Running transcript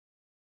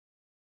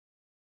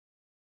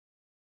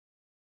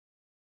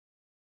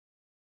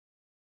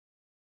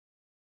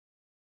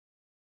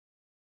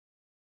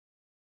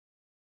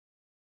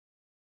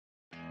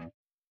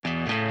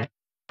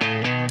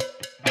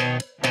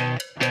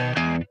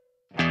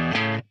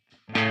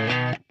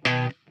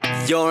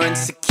You're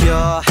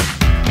insecure,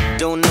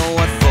 don't know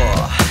what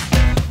for.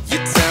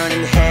 You're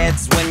turning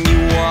heads when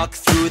you walk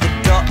through the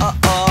door.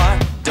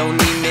 Don't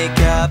need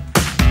makeup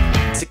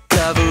to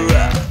cover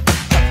up.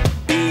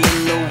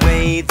 Being the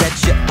way that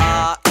you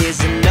are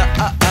is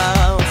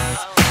enough.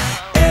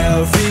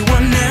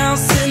 Everyone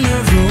else in the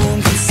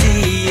room can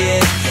see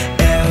it,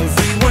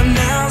 everyone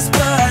else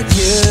but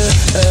you.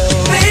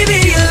 Baby,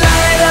 you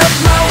light up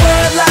my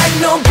world like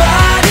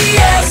nobody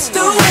else. The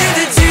way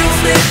that you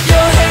flip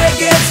your hair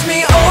gets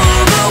me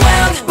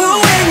overwhelmed. But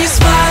when you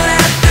smile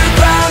at the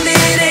ground,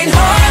 it ain't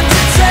hard to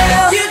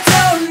tell. You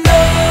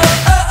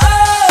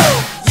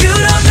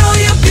don't know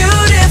you're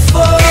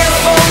beautiful. If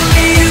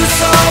only you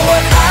saw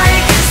what I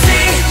can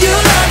see,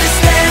 you'll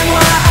understand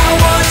why I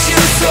want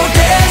you so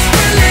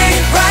desperately.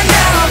 Right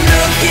now I'm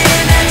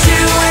looking at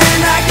you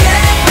and I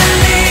can't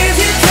believe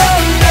you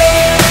don't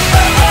know.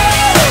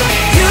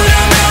 You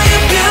don't know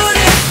you're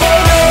beautiful.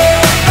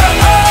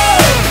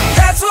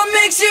 That's what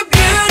makes you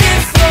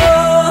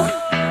beautiful.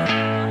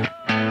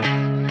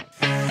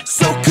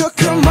 So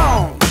come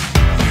on,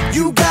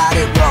 you got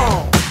it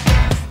wrong.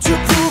 To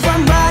prove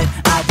I'm right,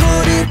 I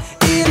put it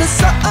in a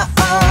song.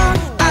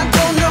 I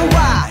don't know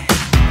why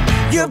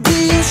you're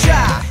being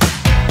shy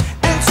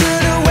and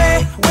turn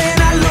away when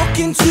I look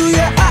into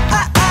your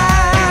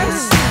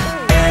eyes.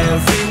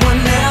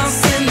 Everyone else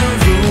in the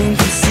room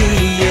can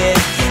see it,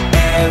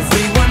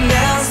 everyone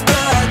else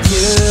but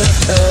you.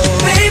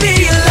 Baby,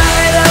 you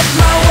light up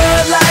my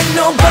world like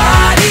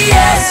nobody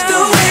else. The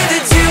way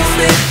that you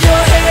flip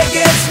your hair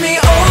gets me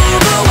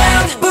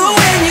overwhelmed. But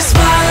when you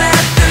smile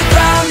at the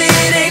ground,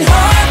 it ain't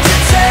hard to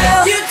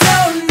tell. You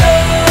don't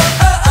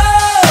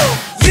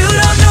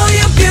know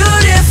you're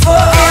beautiful.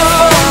 If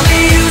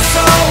only you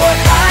saw what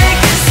I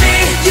can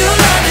see,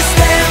 you'll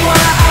understand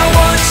why I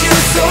want you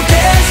so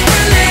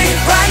desperately.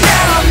 Right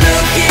now I'm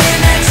looking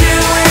at you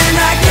and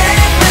I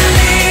can't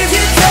believe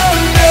you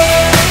don't know.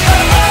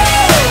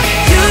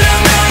 You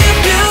don't know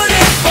you're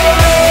beautiful.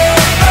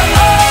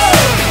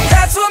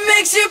 That's what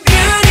makes you beautiful.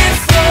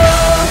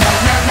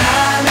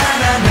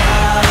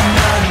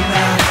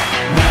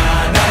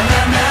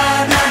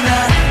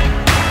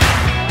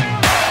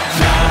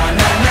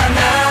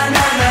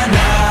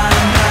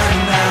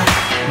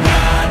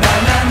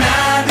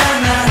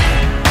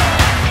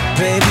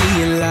 Baby,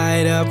 you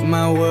light up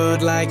my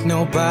world like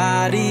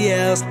nobody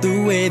else.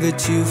 The way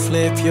that you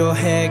flip your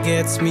hair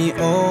gets me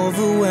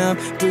overwhelmed.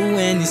 But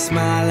when you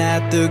smile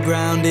at the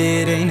ground,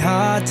 it ain't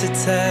hard to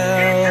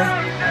tell.